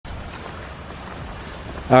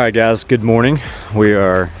All right, guys, good morning. We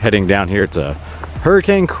are heading down here to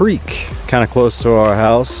Hurricane Creek, kind of close to our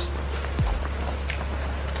house.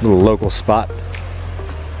 Little local spot.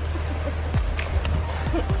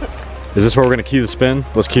 Is this where we're gonna cue the spin?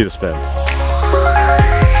 Let's cue the spin.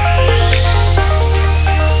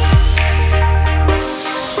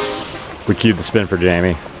 We cued the spin for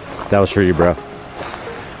Jamie. That was for you, bro.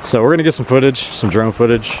 So we're gonna get some footage, some drone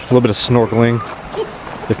footage, a little bit of snorkeling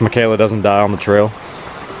if Michaela doesn't die on the trail.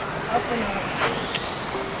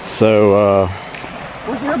 So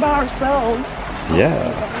we're here by ourselves.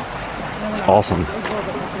 Yeah, it's awesome.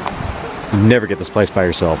 You never get this place by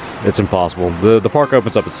yourself. It's impossible. The park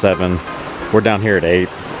opens up at 7. We're down here at 8,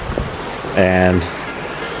 and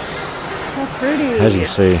how pretty. As you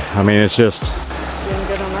see, I mean, it's just. You wanna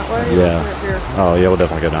go down that way? Yeah. Oh yeah, we'll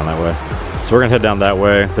definitely go down that way. So we're gonna head down that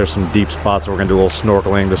way. There's some deep spots. We're gonna do a little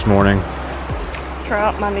snorkeling this morning. Try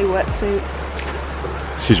out my new wetsuit.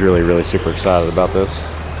 She's really super excited about this.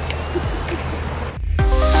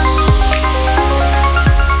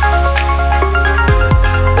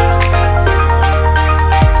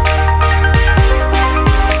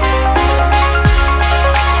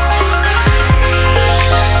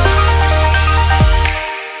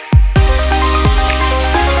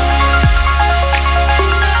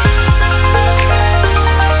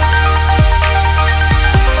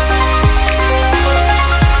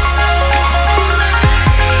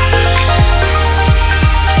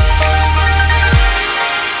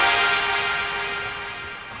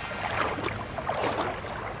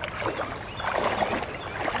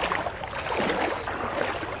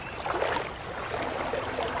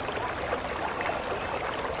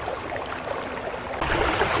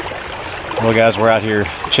 Well, guys, we're out here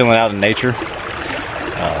chilling out in nature.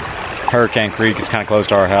 Hurricane Creek is kind of close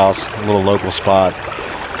to our house, a little local spot.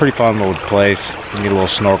 Pretty fun little place. You get a little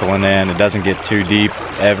snorkeling in. It doesn't get too deep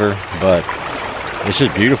ever, but it's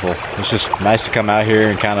just beautiful. It's just nice to come out here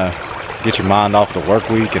and kind of get your mind off the work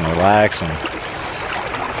week and relax and,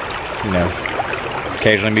 you know,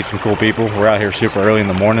 occasionally meet some cool people. We're out here super early in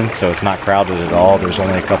the morning, so it's not crowded at all. There's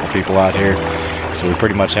only a couple people out here, so we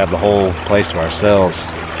pretty much have the whole place to ourselves.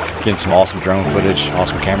 Getting some awesome drone footage,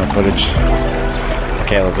 awesome camera footage.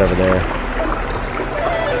 Michaela's over there.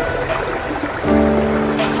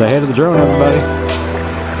 Say hey to the drone, everybody.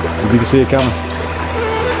 You can see it coming.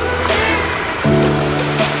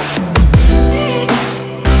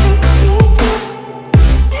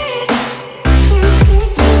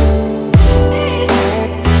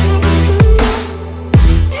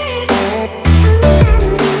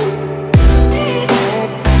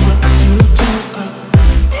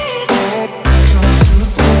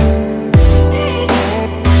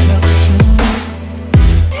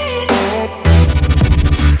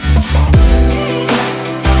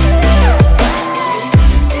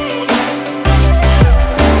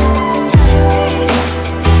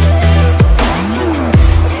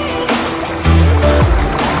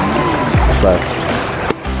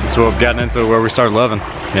 So we've gotten into where we started loving,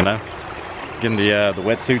 you know, getting the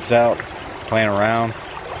wetsuits out, playing around.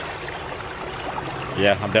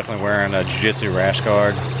 Yeah, I'm definitely wearing a jiu-jitsu rash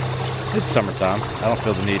guard. It's summertime. I don't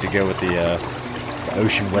feel the need to go with the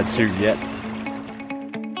ocean wetsuit yet.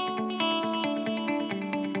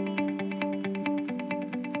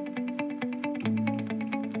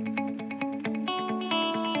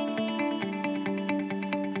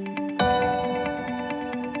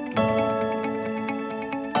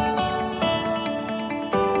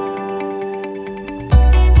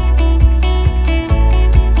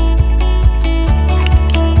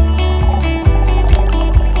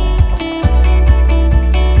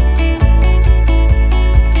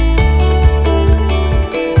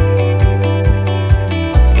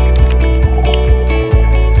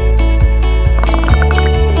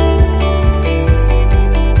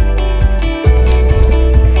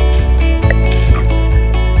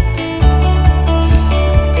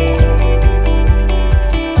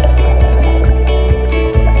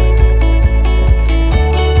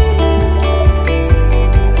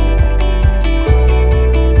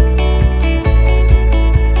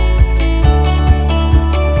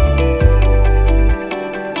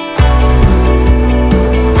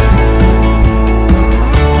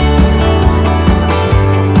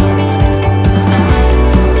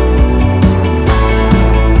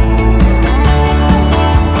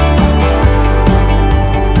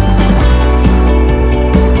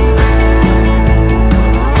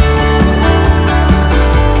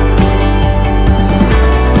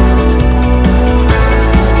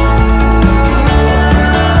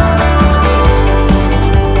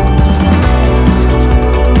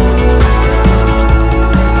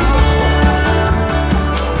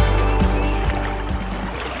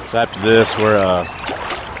 So after this, we're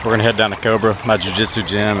gonna head down to Cobra, my jiu-jitsu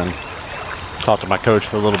gym, and talk to my coach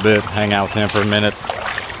for a little bit, hang out with him for a minute.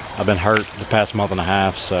 I've been hurt the past month and a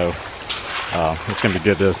half, so it's gonna be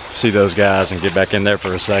good to see those guys and get back in there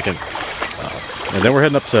for a second. And then we're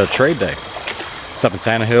heading up to trade day. It's up in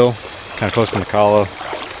Tannehill, kind of close to McCalla,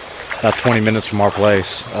 about 20 minutes from our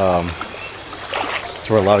place. It's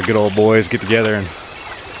where a lot of good old boys get together and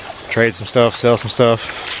trade some stuff, sell some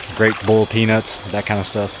stuff, great bowl of peanuts, that kind of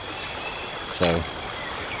stuff. So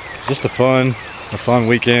just a fun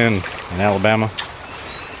weekend in Alabama.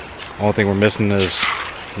 Only thing we're missing is,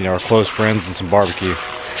 you know, our close friends and some barbecue.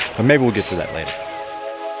 But maybe we'll get to that later.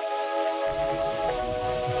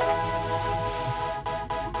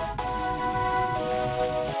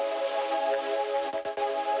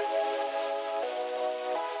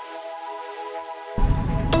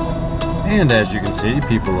 And as you can see,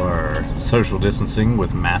 people are social distancing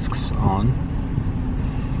with masks on.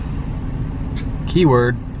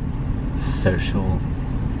 Keyword, social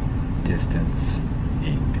distancing.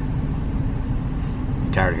 You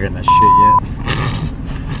tired of hearing that shit yet?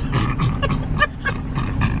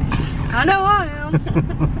 I know I am.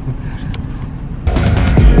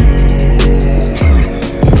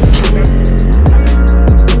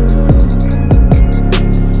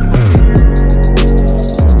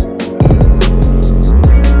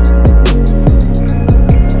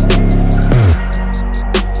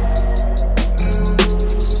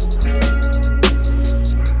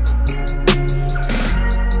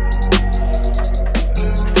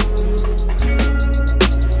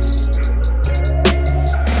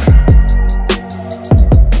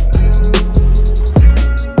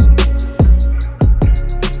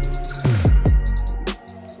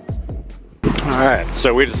 Alright,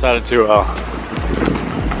 so we decided to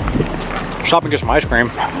stop and get some ice cream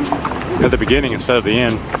at the beginning instead of the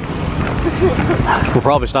end. We'll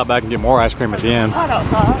probably stop back and get more ice cream at the end. Hot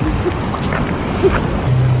outside.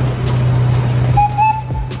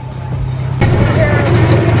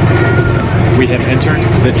 We have entered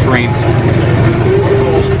the train.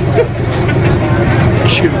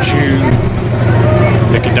 Choo choo.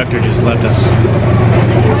 The conductor just left us.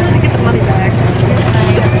 Get the money back.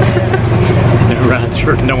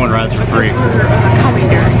 No one rides for free.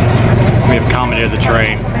 Commentary. We have commandeered the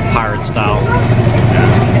train, pirate style.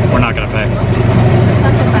 We're not gonna pay.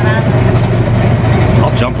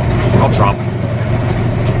 I'll jump him. I'll drop him.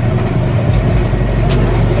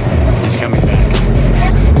 He's coming back.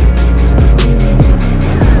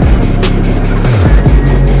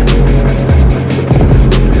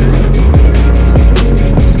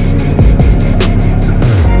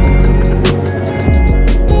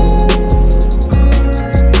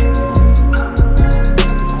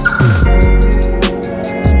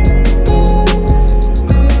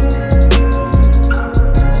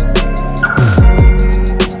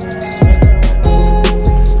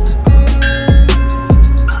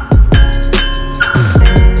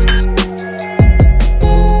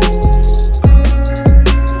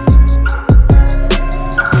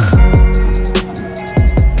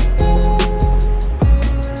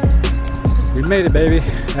 Made it, baby,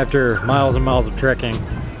 after miles and miles of trekking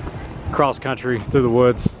cross country through the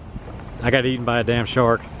woods. I got eaten by a damn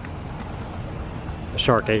shark. The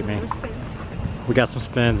shark ate me. We got some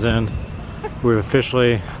spins in. We've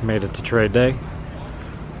officially made it to trade day.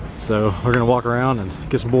 So we're gonna walk around and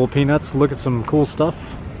get some bowl of peanuts, look at some cool stuff.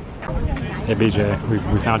 Hey BJ, we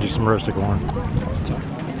found you some roasted corn.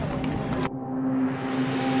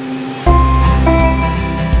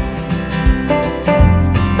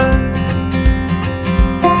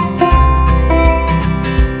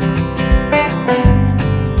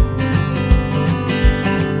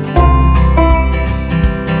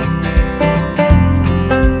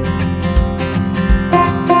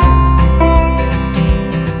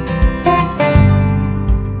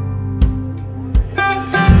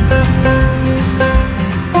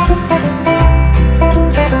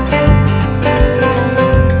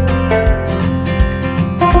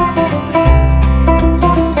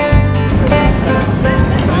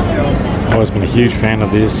 Always been a huge fan of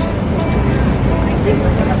these. So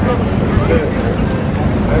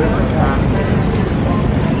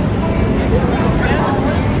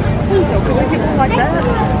could we get one like that?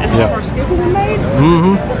 And have our scoop one made?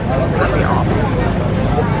 Mm-hmm. That'd be awesome.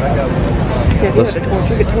 Yeah, Let's- give it a torch.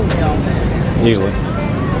 We could totally Easily.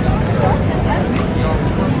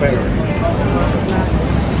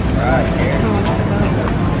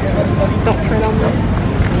 Don't tread on me.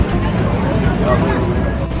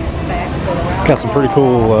 Got some pretty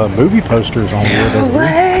cool movie posters on wood over here.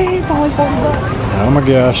 Way! It's only $40. Oh my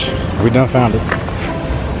gosh, we done found it.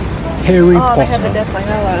 Harry Oh, Potter. they have the Deathly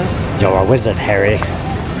Hallows. You're a wizard, Harry.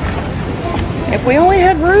 If we only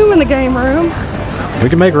had room in the game room. We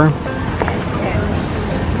can make room.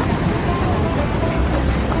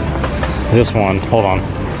 This one, hold on.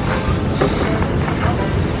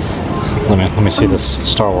 Let me see this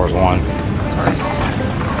Star Wars one.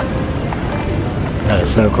 That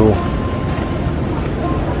is so cool.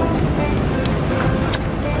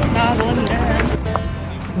 No, the living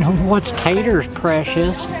dead. What's taters,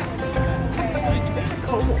 precious?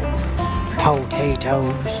 Cool.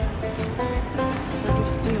 Potatoes. They're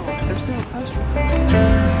just sealed. They're sealed posters.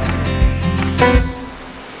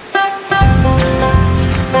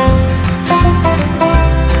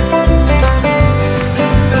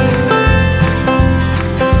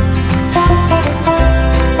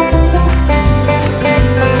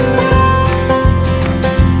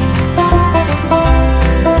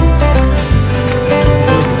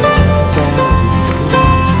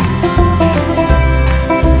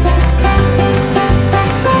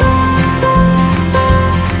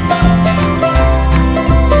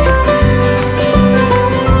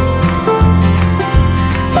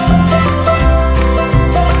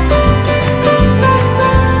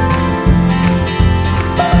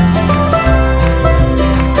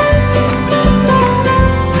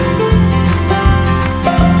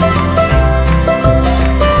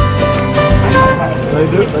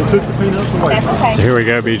 So here we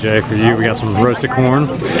go, BJ. For you, we got some roasted corn. Eat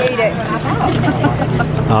it.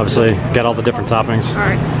 Obviously, got all the different toppings. All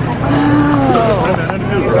right.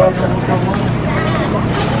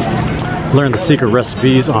 Learn the secret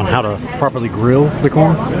recipes on how to properly grill the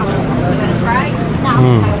corn.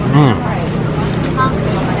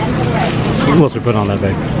 What else we put on that,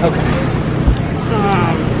 babe?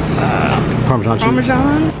 Some Parmesan cheese.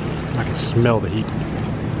 Parmesan. I can smell the heat.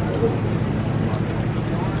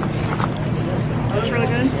 It's really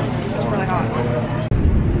good. It's really hot.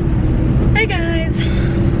 Hey guys.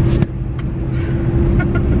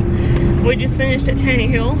 We just finished at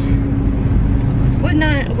Tannehill.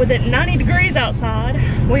 With it 90 degrees outside,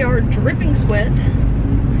 we are dripping sweat.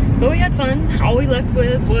 But we had fun. All we left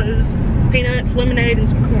with was peanuts, lemonade, and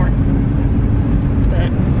some corn. But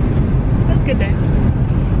that was a good day.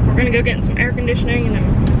 We're gonna go get in some air conditioning and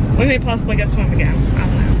then we may possibly go swim again. I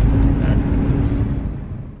don't know.